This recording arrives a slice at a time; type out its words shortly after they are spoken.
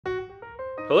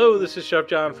Hello, this is Chef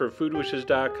John for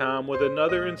foodwishes.com with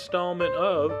another installment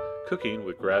of Cooking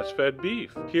with Grass-Fed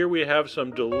Beef. Here we have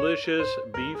some delicious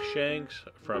beef shanks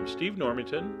from Steve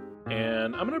Normington,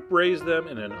 and I'm going to braise them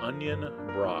in an onion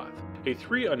broth, a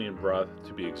 3-onion broth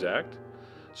to be exact.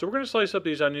 So we're going to slice up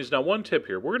these onions. Now, one tip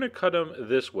here, we're going to cut them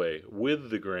this way,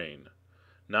 with the grain,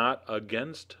 not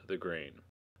against the grain.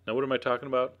 Now, what am I talking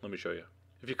about? Let me show you.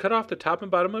 If you cut off the top and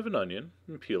bottom of an onion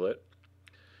and peel it,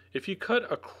 if you cut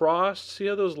across, see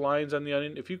how those lines on the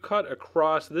onion? If you cut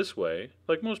across this way,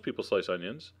 like most people slice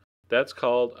onions, that's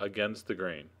called against the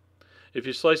grain. If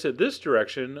you slice it this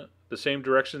direction, the same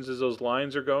directions as those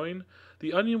lines are going,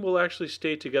 the onion will actually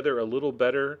stay together a little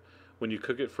better when you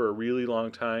cook it for a really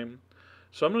long time.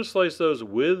 So I'm going to slice those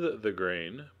with the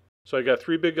grain. So I got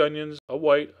 3 big onions, a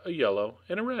white, a yellow,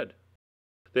 and a red.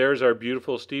 There's our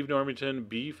beautiful Steve Normington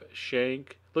beef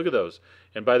shank. Look at those.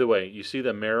 And by the way, you see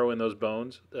the marrow in those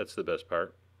bones? That's the best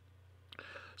part.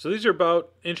 So these are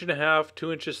about 1.5 inches,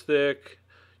 2 inches thick.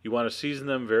 You want to season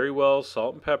them very well,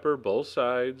 salt and pepper, both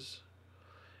sides.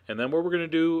 And then what we're going to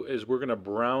do is we're going to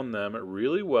brown them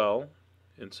really well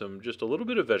in just a little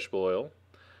bit of vegetable oil.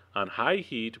 On high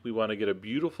heat, we want to get a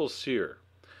beautiful sear.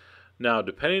 Now,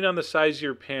 depending on the size of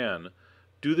your pan,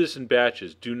 do this in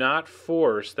batches. Do not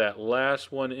force that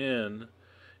last one in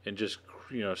and just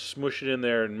smush it in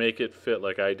there and make it fit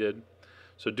like I did.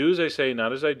 So do as I say,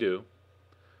 not as I do.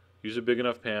 Use a big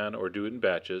enough pan or do it in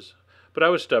batches. But I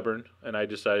was stubborn and I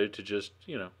decided to just,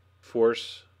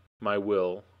 force my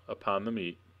will upon the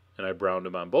meat. And I browned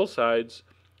them on both sides.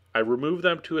 I removed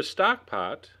them to a stock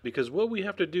pot because what we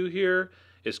have to do here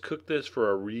is cook this for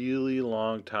a really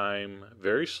long time,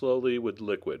 very slowly with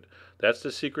liquid. That's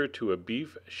the secret to a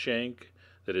beef shank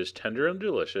that is tender and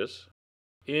delicious.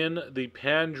 In the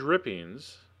pan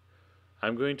drippings,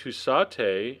 I'm going to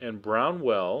saute and brown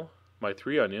well my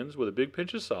 3 onions with a big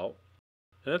pinch of salt.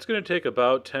 And that's going to take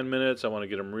about 10 minutes. I want to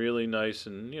get them really nice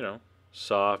and,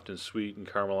 soft and sweet and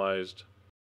caramelized.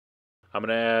 I'm going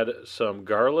to add some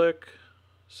garlic,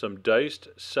 some diced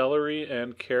celery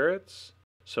and carrots,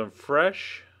 some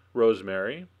fresh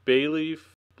rosemary, bay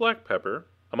leaf, black pepper.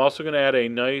 I'm also going to add a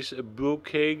nice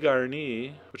bouquet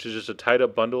garni, which is just a tied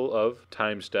up bundle of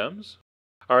thyme stems.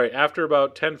 Alright, after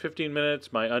about 10-15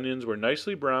 minutes, my onions were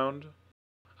nicely browned.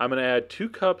 I'm going to add 2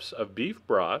 cups of beef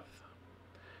broth.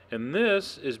 And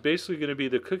this is basically going to be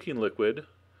the cooking liquid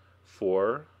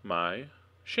for my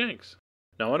shanks.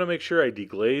 Now I want to make sure I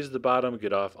deglaze the bottom,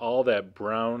 get off all that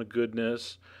brown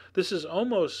goodness. This is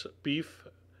almost beef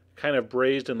kind of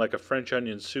braised in like a French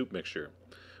onion soup mixture,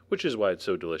 which is why it's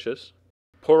so delicious.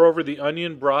 Pour over the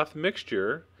onion broth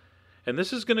mixture, and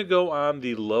this is going to go on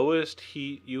the lowest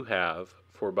heat you have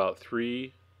for about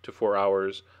 3 to 4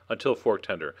 hours until fork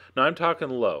tender. Now I'm talking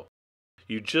low.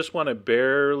 You just want it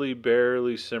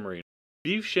barely simmering.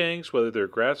 Beef shanks, whether they're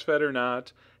grass-fed or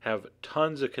not, have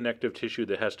tons of connective tissue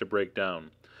that has to break down.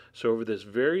 So over this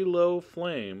very low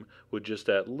flame, with just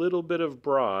that little bit of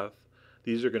broth,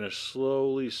 these are going to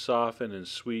slowly soften and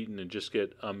sweeten and just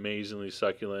get amazingly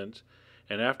succulent.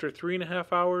 And after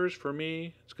 3.5 hours, for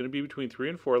me, it's going to be between 3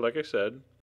 and 4, like I said.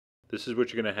 This is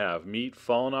what you're going to have. Meat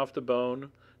falling off the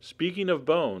bone. Speaking of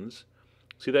bones,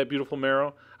 see that beautiful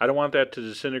marrow? I don't want that to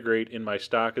disintegrate in my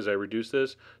stock as I reduce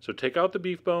this. So take out the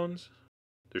beef bones.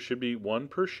 There should be 1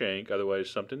 per shank, otherwise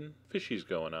something fishy's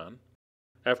going on.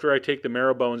 After I take the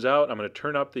marrow bones out, I'm going to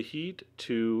turn up the heat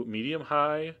to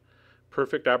medium-high.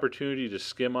 Perfect opportunity to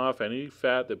skim off any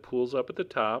fat that pools up at the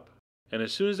top. And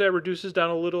as soon as that reduces down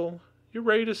a little, you're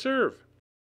ready to serve.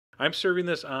 I'm serving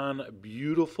this on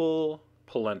beautiful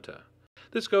polenta.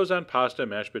 This goes on pasta,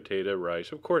 mashed potato,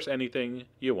 rice, of course anything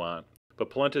you want. But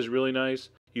polenta is really nice.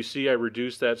 You see I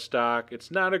reduced that stock.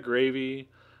 It's not a gravy,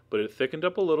 but it thickened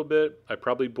up a little bit. I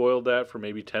probably boiled that for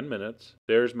maybe 10 minutes.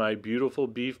 There's my beautiful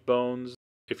beef bones.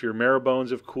 If your marrow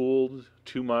bones have cooled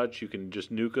too much, you can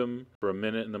just nuke them for a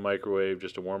minute in the microwave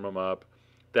just to warm them up.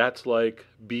 That's like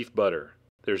beef butter.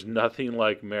 There's nothing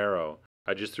like marrow.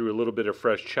 I just threw a little bit of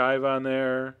fresh chive on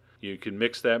there. You can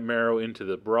mix that marrow into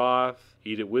the broth,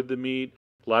 eat it with the meat.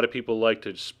 A lot of people like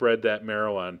to spread that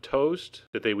marrow on toast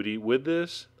that they would eat with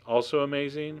this. Also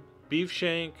amazing. Beef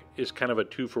shank is kind of a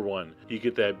 2-for-1. You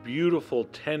get that beautiful,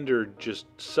 tender, just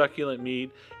succulent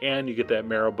meat, and you get that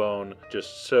marrow bone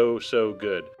just so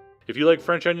good. If you like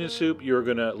French onion soup, you're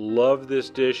going to love this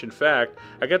dish. In fact,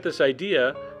 I got this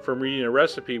idea from reading a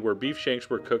recipe where beef shanks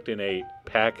were cooked in a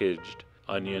packaged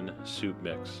onion soup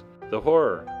mix. The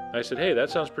horror. I said, hey, that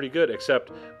sounds pretty good,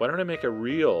 except why don't I make a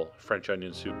real French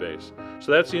onion soup base? So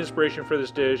that's the inspiration for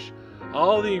this dish.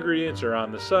 All the ingredients are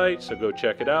on the site, so go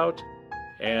check it out.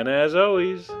 And as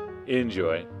always,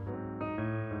 enjoy.